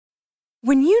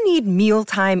When you need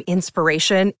mealtime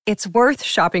inspiration, it's worth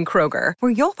shopping Kroger,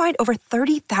 where you'll find over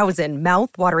 30,000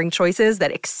 mouth-watering choices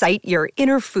that excite your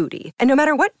inner foodie. And no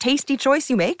matter what tasty choice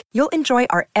you make, you'll enjoy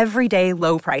our everyday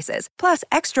low prices, plus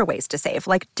extra ways to save,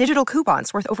 like digital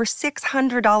coupons worth over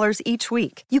 $600 each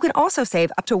week. You can also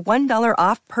save up to $1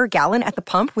 off per gallon at the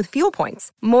pump with fuel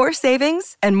points. More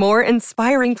savings and more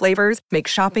inspiring flavors make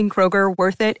shopping Kroger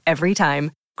worth it every time.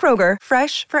 Kroger,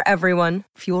 fresh for everyone.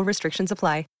 Fuel restrictions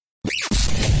apply.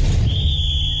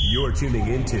 You're tuning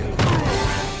into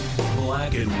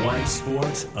Black and White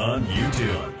Sports on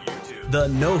YouTube. The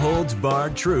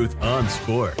no-holds-barred truth on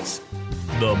sports.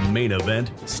 The main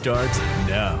event starts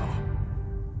now.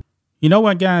 You know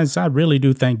what, guys? I really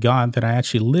do thank God that I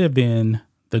actually live in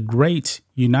the great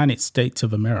United States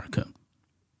of America.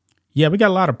 Yeah, we got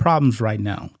a lot of problems right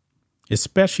now,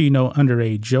 especially, under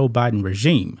a Joe Biden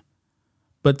regime.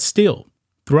 But still,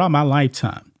 throughout my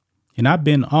lifetime, and I've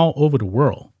been all over the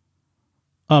world,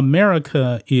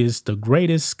 America is the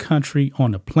greatest country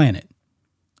on the planet,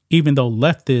 even though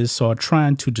leftists are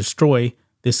trying to destroy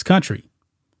this country.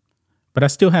 But I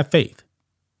still have faith.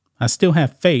 I still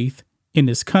have faith in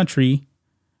this country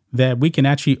that we can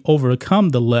actually overcome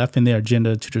the left and their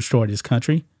agenda to destroy this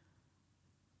country.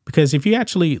 Because if you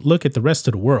actually look at the rest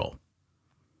of the world,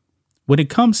 when it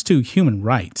comes to human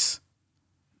rights,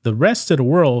 the rest of the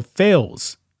world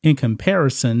fails in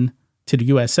comparison to the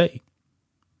USA.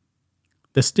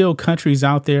 There's still countries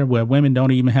out there where women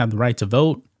don't even have the right to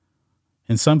vote.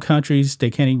 In some countries, they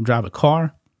can't even drive a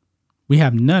car. We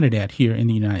have none of that here in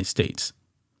the United States.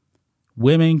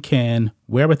 Women can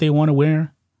wear what they want to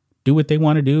wear, do what they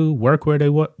want to do, work where they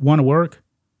want to work.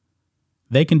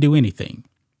 They can do anything.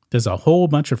 There's a whole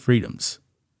bunch of freedoms.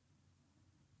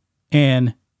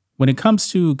 And when it comes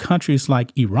to countries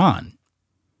like Iran,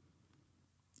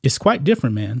 it's quite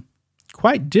different, man.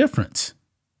 Quite different,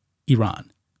 Iran.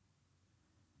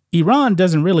 Iran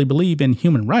doesn't really believe in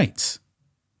human rights.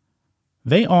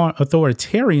 They are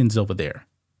authoritarians over there.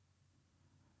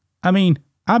 I mean,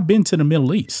 I've been to the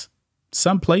Middle East.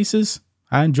 Some places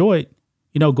I enjoyed,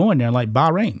 going there, like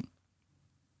Bahrain.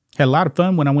 Had a lot of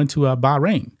fun when I went to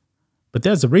Bahrain. But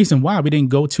there's a reason why we didn't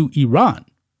go to Iran.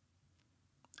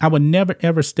 I would never,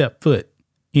 ever step foot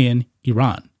in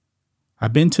Iran.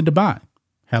 I've been to Dubai.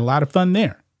 Had a lot of fun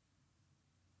there.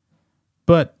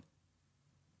 But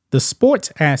the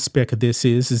sports aspect of this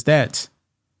is that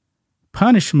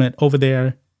punishment over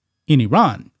there in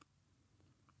Iran,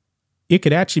 it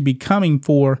could actually be coming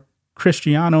for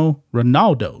Cristiano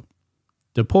Ronaldo,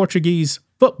 the Portuguese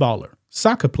footballer,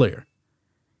 soccer player.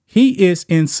 He is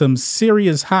in some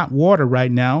serious hot water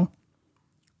right now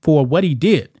for what he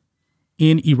did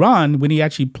in Iran when he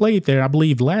actually played there, I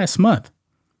believe, last month.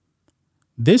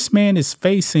 This man is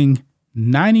facing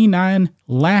 99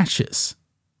 lashes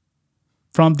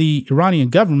from the Iranian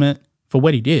government for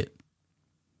what he did.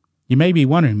 You may be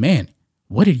wondering, man,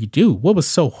 what did he do? What was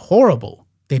so horrible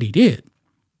that he did?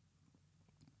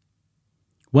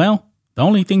 Well, the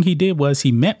only thing he did was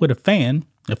he met with a fan,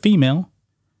 a female.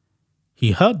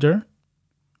 He hugged her,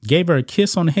 gave her a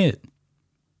kiss on the head.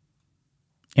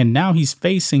 And now he's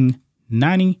facing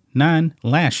 99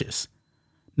 lashes.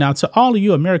 Now, to all of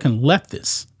you American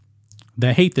leftists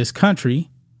that hate this country,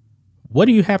 what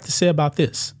do you have to say about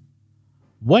this?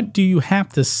 What do you have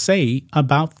to say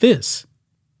about this?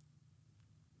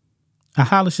 I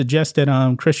highly suggest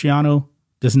that Cristiano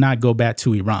does not go back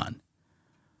to Iran.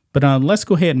 But let's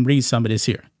go ahead and read some of this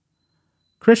here.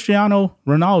 Cristiano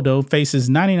Ronaldo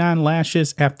faces 99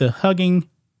 lashes after hugging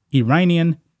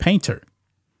Iranian painter.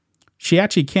 She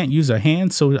actually can't use her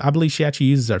hands, so I believe she actually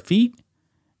uses her feet.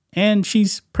 And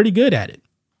she's pretty good at it.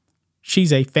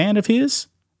 She's a fan of his,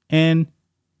 and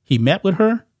he met with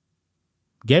her,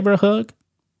 gave her a hug,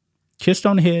 kissed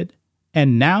on the head,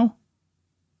 and now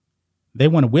they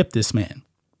want to whip this man.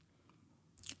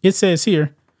 It says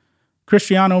here,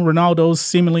 Cristiano Ronaldo's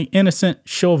seemingly innocent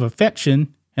show of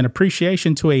affection and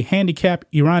appreciation to a handicapped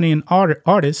Iranian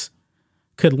artist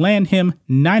could land him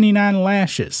 99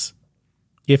 lashes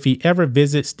if he ever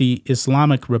visits the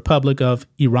Islamic Republic of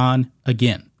Iran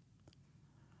again.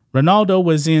 Ronaldo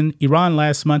was in Iran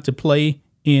last month to play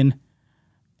in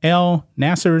Al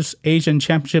Nassr's Asian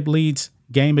Championship League's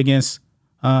game against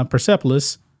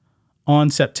Persepolis on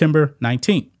September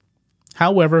 19th.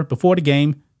 However, before the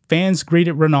game, fans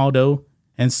greeted Ronaldo,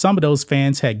 and some of those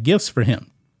fans had gifts for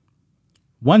him.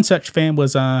 One such fan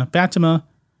was Fatima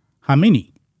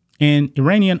Hamini, an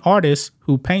Iranian artist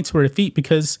who paints with her feet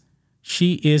because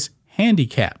she is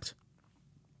handicapped.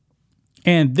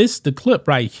 And the clip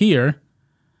right here,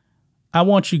 I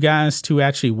want you guys to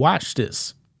actually watch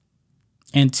this.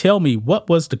 and tell me what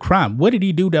was the crime. What did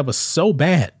he do that was so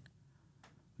bad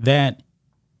that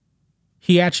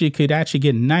he could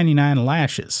get 99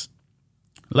 lashes?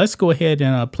 Let's go ahead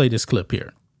and play this clip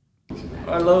here.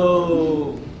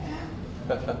 Hello.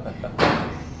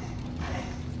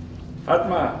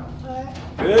 Fatma.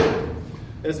 Good?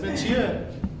 Es wird hier.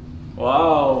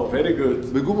 Wow, very good.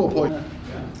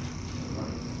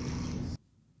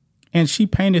 And she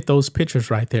painted those pictures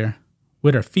right there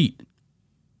with her feet.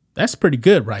 That's pretty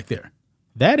good right there.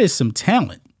 That is some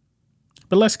talent.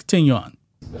 But let's continue on.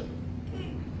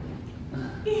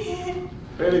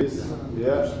 Very good.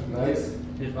 Yeah, nice.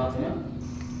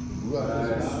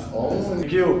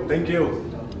 Thank you. Thank you.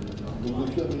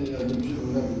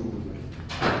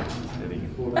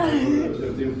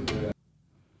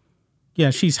 Yeah,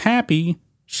 she's happy.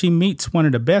 She meets one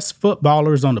of the best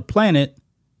footballers on the planet.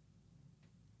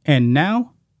 And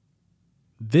now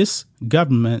this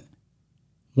government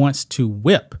wants to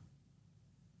whip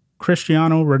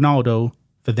Cristiano Ronaldo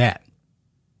for that.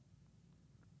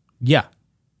 Yeah.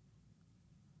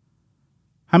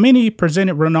 Hamini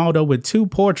presented Ronaldo with 2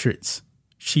 portraits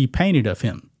she painted of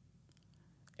him.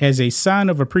 As a sign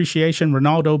of appreciation,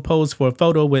 Ronaldo posed for a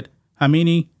photo with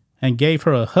Hamini and gave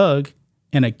her a hug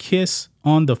and a kiss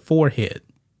on the forehead.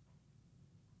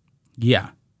 Yeah.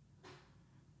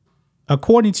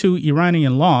 According to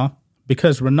Iranian law,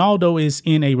 because Ronaldo is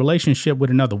in a relationship with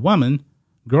another woman,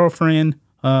 girlfriend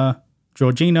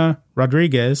Georgina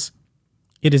Rodriguez,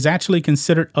 it is actually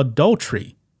considered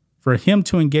adultery for him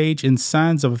to engage in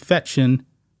signs of affection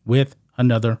with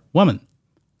another woman.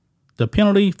 The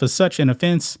penalty for such an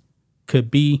offense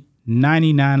could be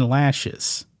 99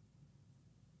 lashes.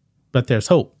 But there's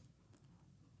hope.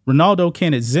 Ronaldo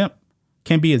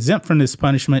can be exempt from this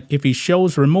punishment if he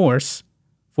shows remorse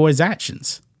for his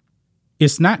actions.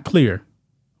 It's not clear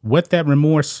what that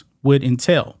remorse would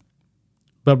entail,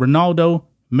 but Ronaldo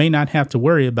may not have to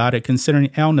worry about it considering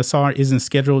Al Nassr isn't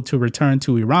scheduled to return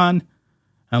to Iran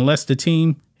unless the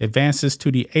team advances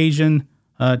to the Asian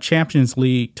Champions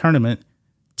League tournament,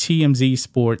 TMZ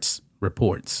Sports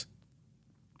reports.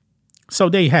 So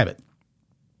there you have it.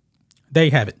 There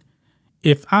you have it.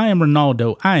 If I am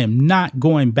Ronaldo, I am not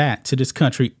going back to this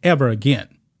country ever again.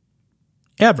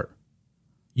 Ever.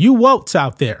 You wotes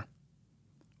out there,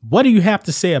 what do you have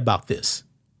to say about this?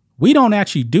 We don't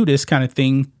actually do this kind of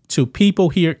thing to people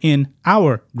here in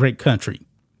our great country.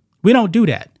 We don't do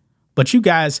that. But you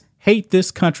guys hate this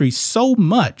country so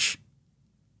much,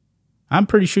 I'm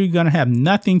pretty sure you're going to have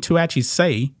nothing to actually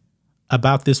say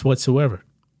about this whatsoever.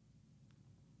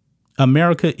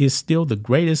 America is still the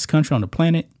greatest country on the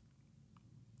planet,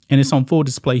 and it's on full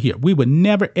display here. We would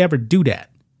never, ever do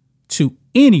that to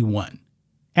anyone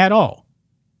at all.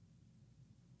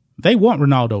 They want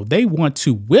Ronaldo. They want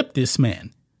to whip this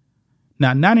man.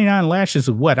 Now, 99 lashes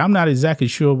of what? I'm not exactly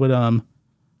sure what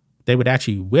they would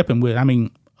actually whip him with. I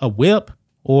mean, a whip,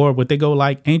 or would they go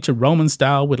like ancient Roman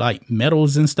style with like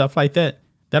medals and stuff like that?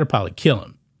 That'll probably kill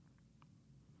him.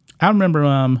 I remember,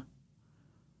 I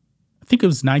think it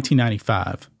was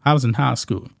 1995. I was in high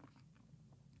school.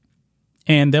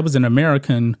 And there was an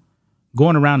American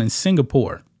going around in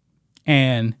Singapore.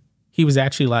 And he was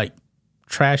actually like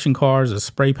trashing cars or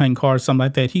spray painting cars, something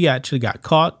like that. He actually got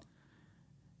caught.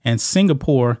 And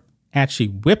Singapore actually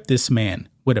whipped this man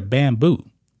with a bamboo.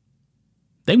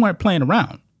 They weren't playing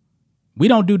around. We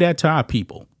don't do that to our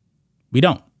people. We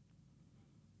don't.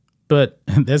 But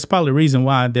that's probably the reason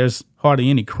why there's hardly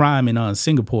any crime in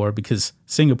Singapore, because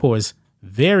Singapore is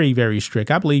very, very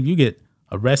strict. I believe you get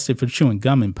arrested for chewing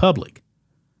gum in public.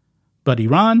 But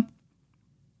Iran,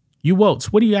 you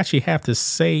wotes, what do you actually have to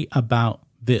say about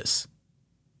this?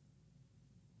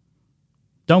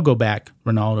 Don't go back,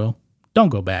 Ronaldo. Don't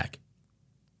go back.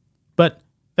 But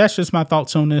that's just my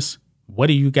thoughts on this. What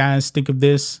do you guys think of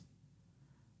this?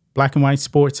 Black and white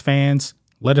sports fans,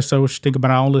 let us know what you think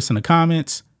about all this in the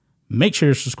comments. Make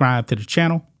sure to subscribe to the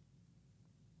channel,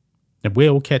 and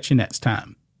we'll catch you next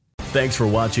time. Thanks for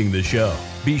watching the show.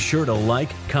 Be sure to like,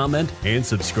 comment, and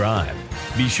subscribe.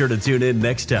 Be sure to tune in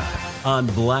next time on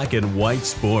Black and White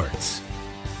Sports.